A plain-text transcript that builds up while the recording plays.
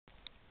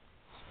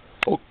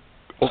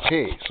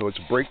Okay, so it's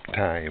brake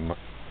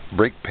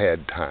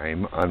pad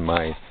time on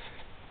my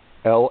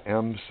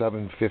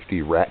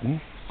LM750 Rattan.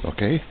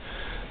 Okay,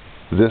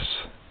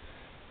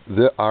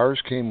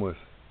 ours came with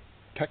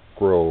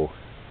tektro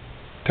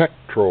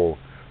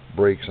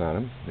brakes on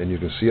them, and you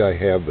can see I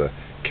have the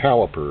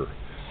caliper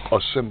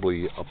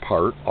assembly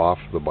apart off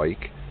the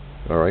bike.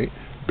 All right,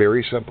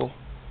 very simple.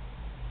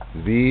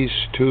 These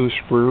two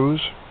screws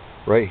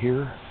right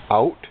here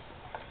out,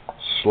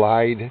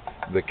 slide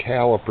the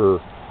caliper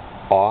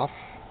off,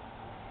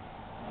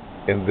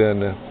 and then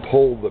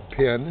pull the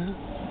pin,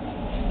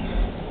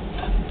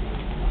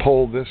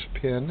 pull this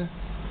pin,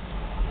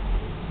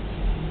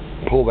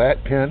 pull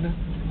that pin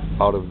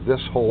out of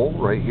this hole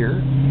right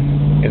here,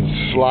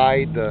 and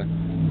slide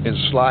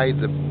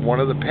one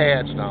of the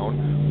pads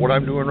down. What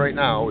I'm doing right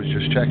now is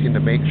just checking to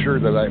make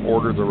sure that I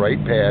order the right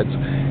pads,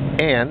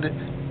 and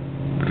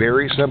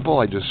very simple,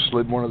 I just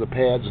slid one of the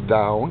pads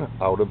down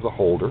out of the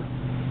holder.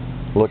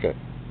 Look at,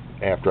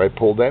 after I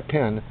pulled that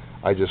pin,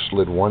 I just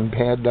slid one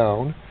pad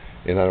down,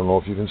 and I don't know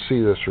if you can see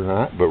this or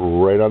not, but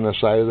right on the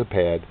side of the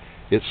pad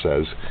it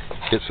says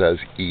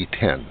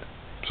E10.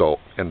 So,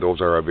 and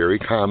those are a very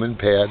common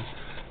pad.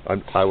 I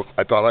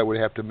thought I would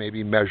have to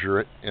maybe measure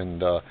it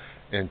and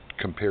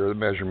compare the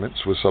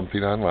measurements with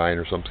something online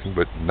or something,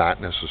 but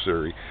not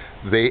necessary.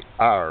 They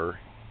are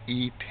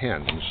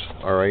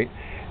E10s, all right?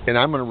 And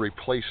I'm going to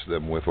replace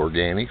them with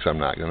organics. I'm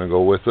not going to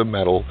go with the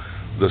metal,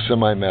 the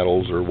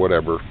semi-metals or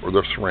whatever, or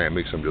the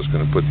ceramics. I'm just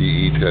going to put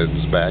the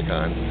E10s back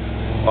on.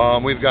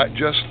 We've got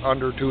just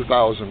under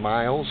 2,000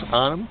 miles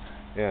on them,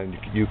 and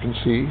you can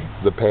see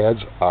the pads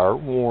are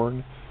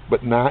worn,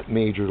 but not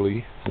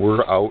majorly.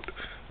 We're out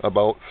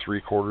about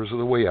 3/4 of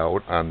the way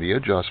out on the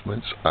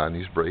adjustments on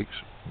these brakes.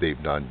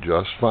 They've done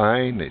just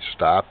fine. They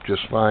stop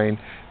just fine.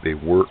 They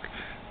work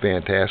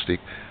fantastic.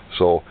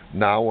 So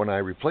now when I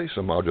replace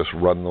them, I'll just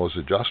run those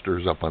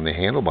adjusters up on the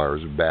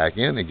handlebars back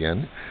in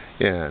again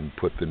and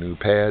put the new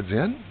pads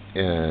in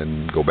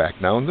and go back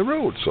down the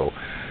road. So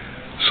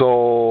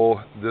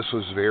this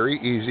was very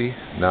easy.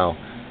 Now,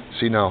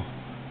 see now,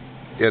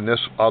 in this,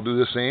 I'll do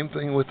the same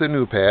thing with the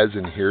new pads,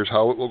 and here's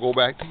how it will go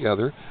back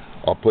together.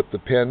 I'll put the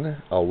pin,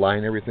 I'll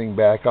line everything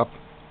back up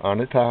on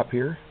the top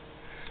here,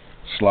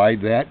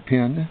 slide that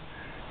pin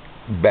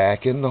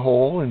back in the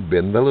hole and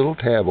bend the little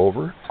tab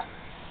over,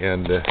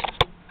 and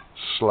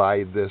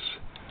slide this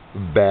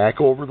back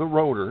over the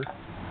rotor,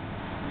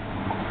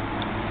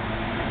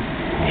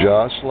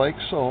 just like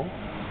so.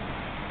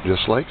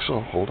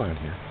 Hold on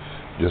here.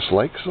 Just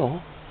like so.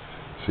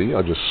 See,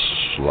 I'll just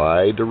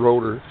slide the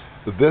rotor.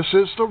 This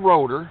is the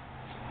rotor.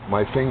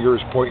 My finger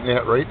is pointing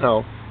at right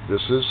now.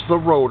 This is the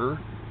rotor.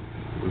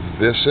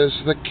 This is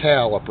the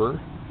caliper.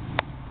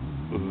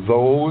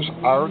 Those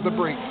are the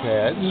brake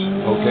pads,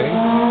 okay?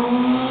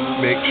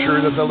 Make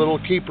sure that the little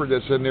keeper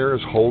that's in there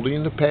is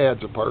holding the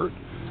pads apart,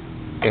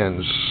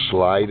 and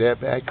slide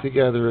that back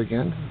together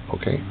again,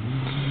 okay?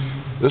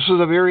 This is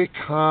a very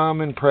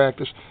common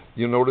practice.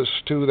 You'll notice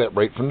too that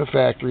right from the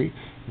factory,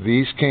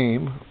 these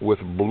came with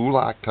blue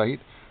Loctite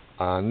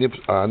on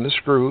the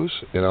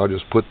screws, and I'll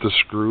just put the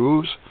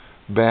screws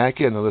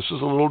back in. Now this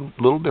is a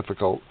little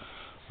difficult.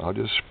 I'll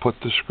just put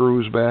the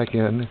screws back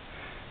in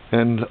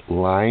and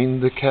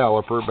line the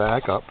caliper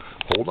back up.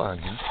 Hold on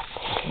here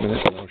just a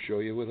minute, and I'll show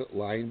you with it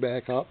lined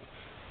back up.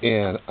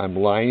 And I'm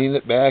lining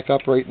it back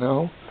up right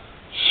now,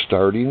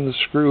 starting the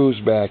screws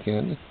back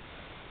in.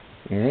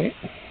 All right,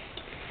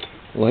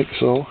 like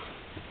so,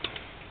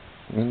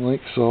 and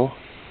like so.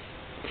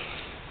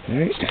 All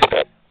right,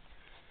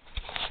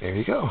 there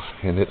you go,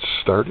 and it's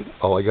started.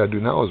 All I got to do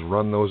now is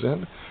run those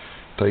in,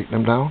 tighten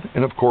them down,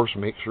 and of course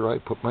make sure I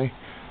put my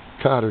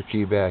cotter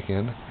key back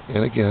in.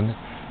 And again,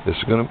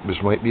 this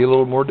might be a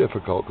little more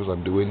difficult because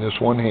I'm doing this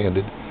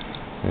one-handed.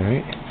 All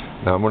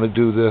right, now I'm going to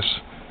do this.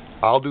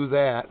 I'll do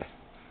that.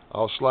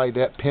 I'll slide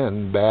that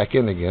pin back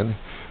in again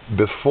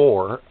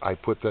before I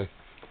put the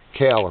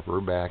caliper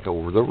back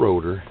over the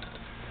rotor.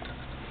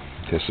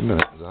 Just a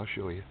minute, I'll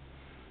show you.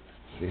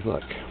 See,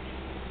 look.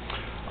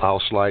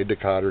 I'll slide the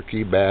cotter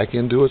key back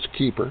into its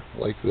keeper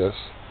like this,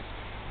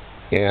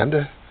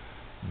 and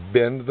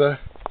bend the,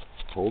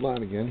 hold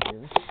on again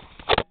here,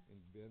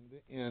 and bend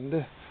the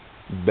end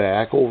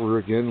back over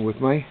again with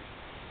my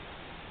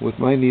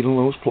needle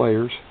nose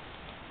pliers,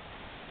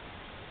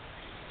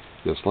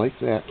 just like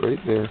that right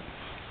there.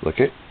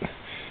 Look at,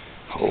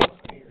 hold on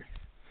here.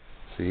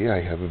 See,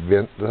 I have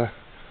bent the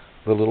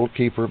little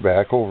keeper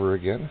back over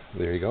again.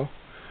 There you go.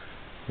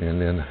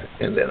 And then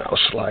I'll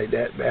slide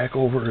that back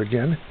over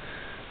again.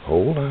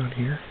 Hold on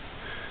here.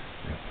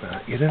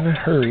 Not get in a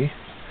hurry.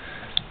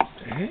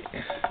 Right.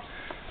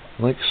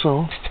 Like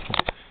so.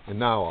 And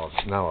now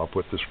I'll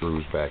put the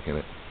screws back in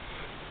it.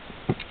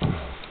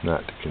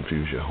 Not to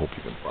confuse you. I hope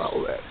you can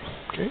follow that.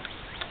 Okay.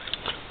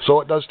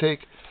 So it does take.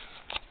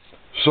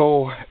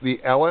 So the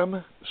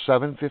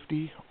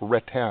LM750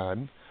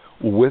 Rattan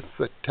with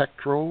the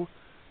tektro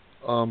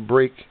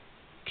brake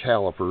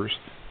calipers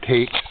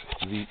takes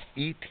the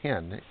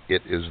E10.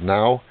 It is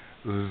now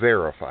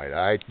verified.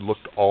 I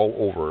looked all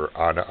over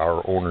on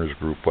our owners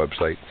group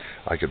website.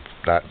 I could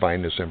not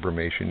find this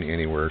information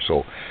anywhere,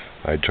 so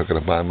I took it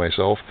upon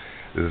myself.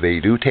 They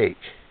do take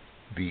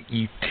the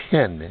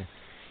E10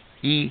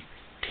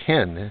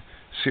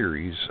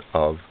 series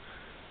of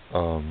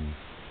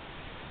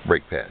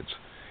brake pads.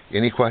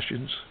 Any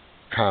questions?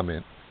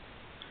 Comment.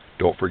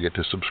 Don't forget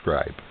to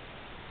subscribe.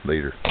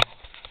 Later.